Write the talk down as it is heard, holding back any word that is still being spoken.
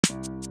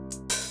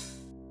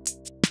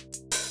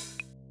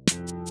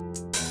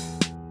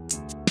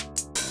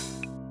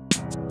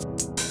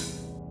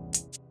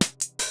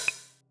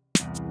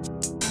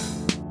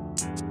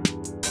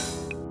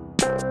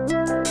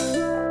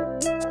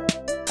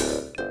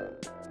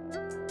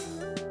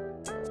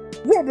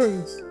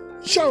Robbins,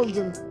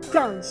 Sheldon,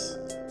 Krantz,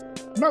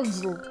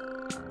 Mazel,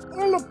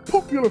 all are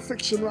popular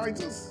fiction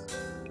writers.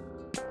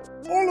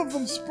 All of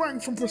them sprang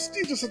from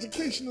prestigious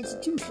education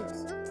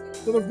institutions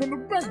that have been the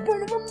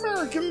backbone of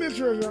American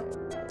literature.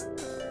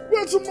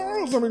 Where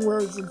tomorrow's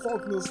Hemingways and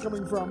Faulkners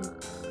coming from?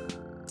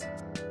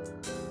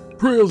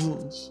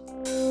 Prisons.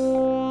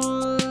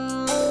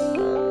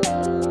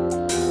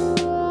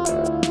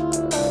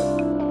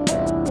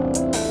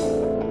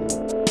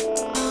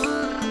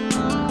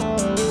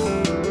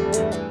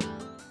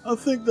 I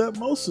think that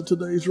most of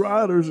today's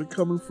writers are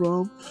coming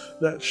from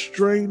that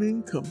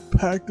straining,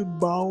 compacted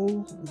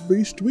bowels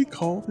beast we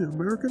call the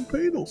American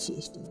penal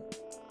system.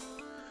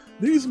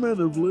 These men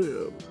have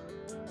lived,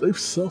 they've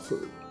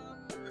suffered,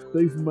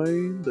 they've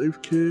maimed,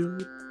 they've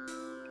killed,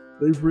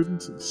 they've written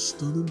some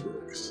stunning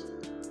books.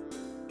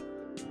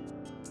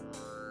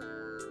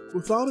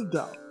 Without a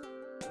doubt,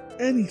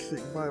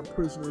 anything by a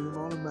prisoner is an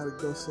automatic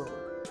bestseller.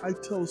 I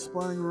tell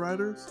aspiring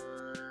writers,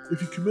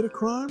 if you commit a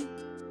crime,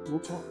 we'll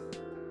talk.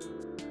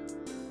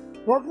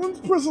 Parkland's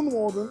prison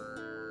warden,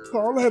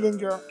 Carl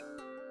Hedinger.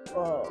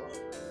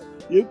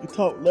 You can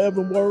talk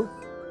Leavenworth,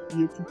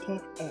 you can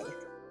talk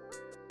Attica.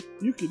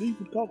 You can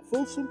even talk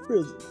Folsom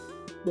Prison,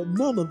 but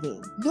none of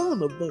them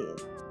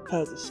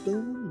has a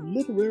sterling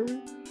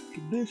literary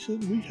tradition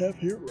we have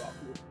here at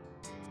Rockwood.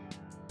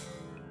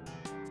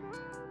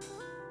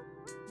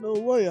 No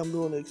way I'm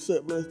going to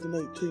accept less than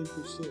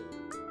 18%.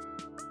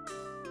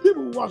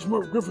 People who watch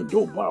Merv Griffin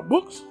don't buy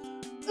books.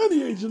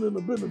 Any agent in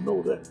the business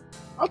know that.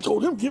 I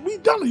told him, get me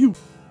done to you.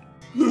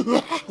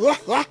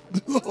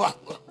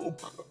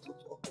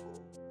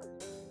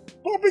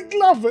 Bobby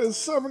Glover is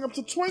serving up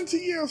to 20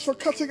 years for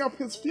cutting up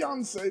his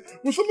fiancée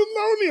with a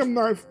linoleum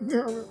knife.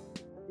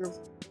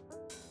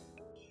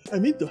 I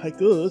mean to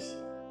hikers.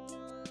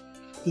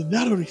 The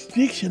narrow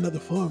restriction of the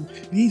form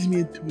leads me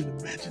into an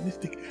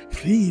imaginistic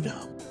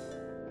freedom.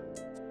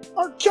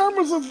 Our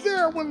cameras are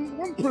there when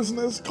one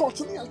prisoner is caught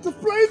in the act of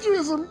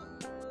plagiarism.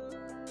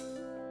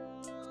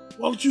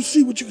 Why don't you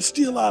see what you can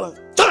steal out of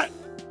time?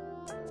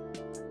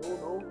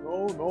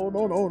 No.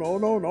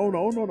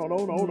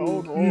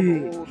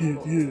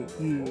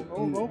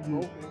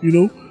 You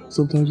know,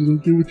 sometimes you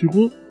don't get what you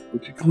want,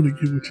 but you're gonna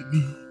get what you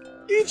need.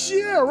 Each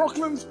year,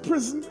 Rockland's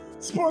prison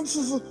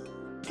sponsors a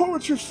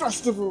poetry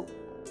festival.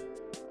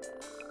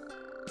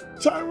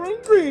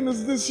 Tyrone Greene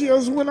is this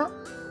year's winner.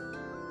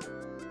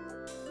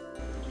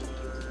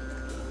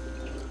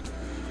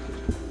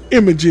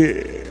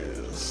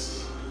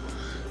 Images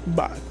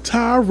by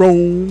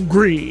Tyrone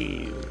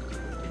Greene.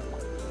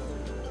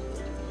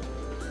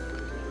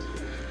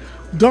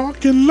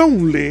 Dark and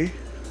lonely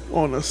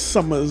on a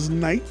summer's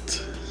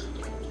night.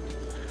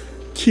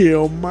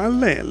 Kill my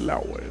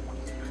landlord.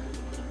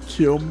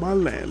 Kill my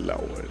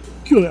landlord.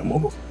 Kill that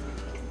mama.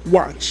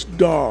 Watch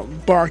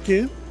dog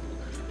barking.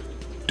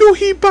 Do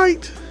he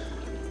bite?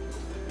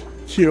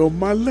 Kill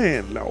my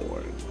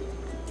landlord.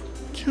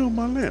 Kill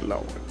my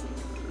landlord.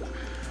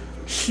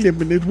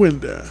 Slim in his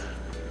window.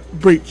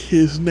 Break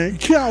his neck.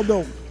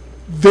 Caldo.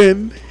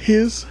 Then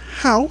his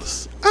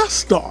house I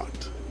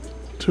start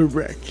to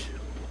wreck.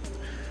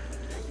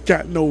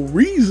 Got no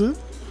reason.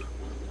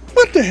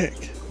 What the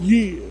heck?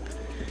 Yeah.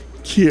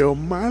 Kill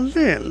my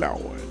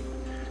landlord.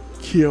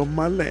 Kill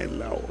my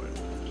landlord.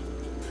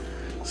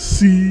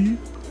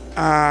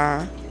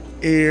 C-I-L-L.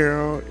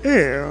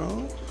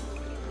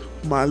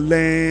 My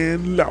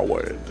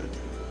landlord.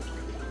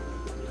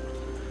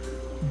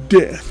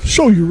 Death.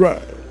 Show you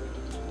right.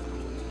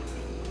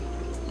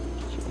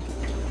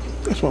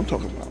 That's what I'm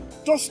talking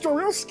about.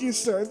 Dostoevsky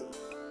said,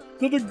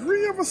 the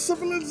degree of a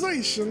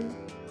civilization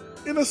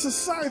in a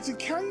society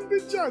can be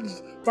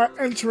judged by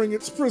entering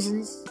its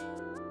prisons.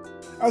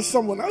 As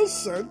someone else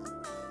said,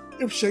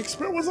 if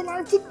Shakespeare was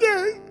alive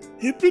today,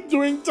 he'd be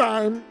doing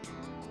time.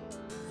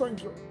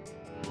 Thank you.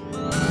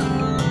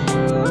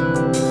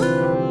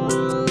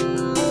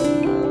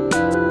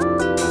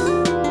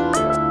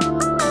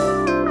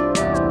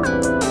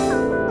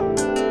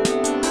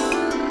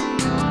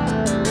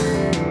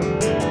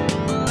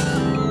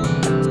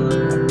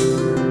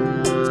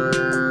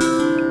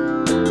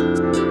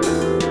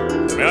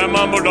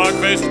 Mambo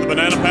Dogface with the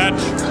banana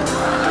patch.